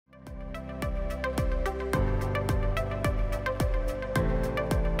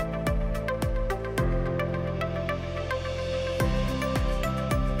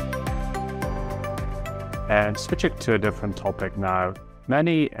And switching to a different topic now,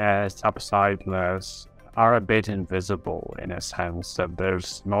 many subtitlers are a bit invisible in a sense that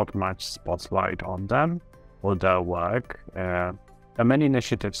there's not much spotlight on them or their work. There are many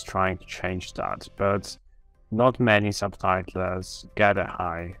initiatives trying to change that, but not many subtitlers get a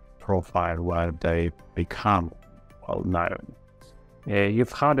high profile where they become well known.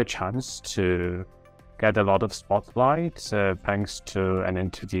 You've had a chance to get a lot of spotlight thanks to an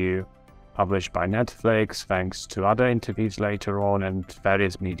interview published by Netflix, thanks to other interviews later on and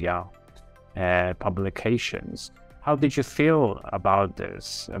various media publications. How did you feel about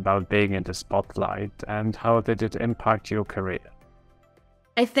this, about being in the spotlight, and how did it impact your career?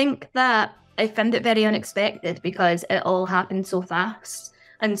 I think that I found it very unexpected because it all happened so fast.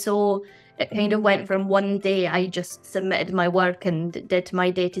 And so it kind of went from one day I just submitted my work and did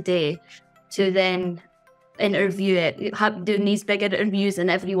my day-to-day to then doing these big interviews and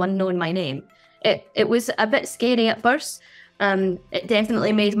everyone knowing my name. It was a bit scary at first. It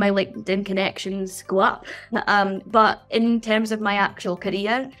definitely made my LinkedIn connections go up. But in terms of my actual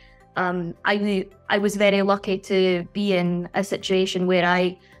career, I was very lucky to be in a situation where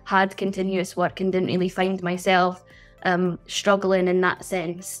I had continuous work and didn't really find myself struggling in that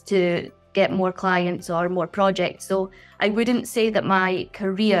sense to get more clients or more projects. So I wouldn't say that my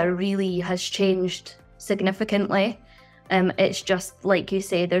career really has changed significantly. It's just like you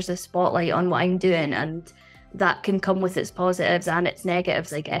say, there's a spotlight on what I'm doing, and that can come with its positives and its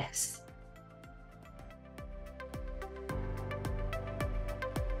negatives, I guess.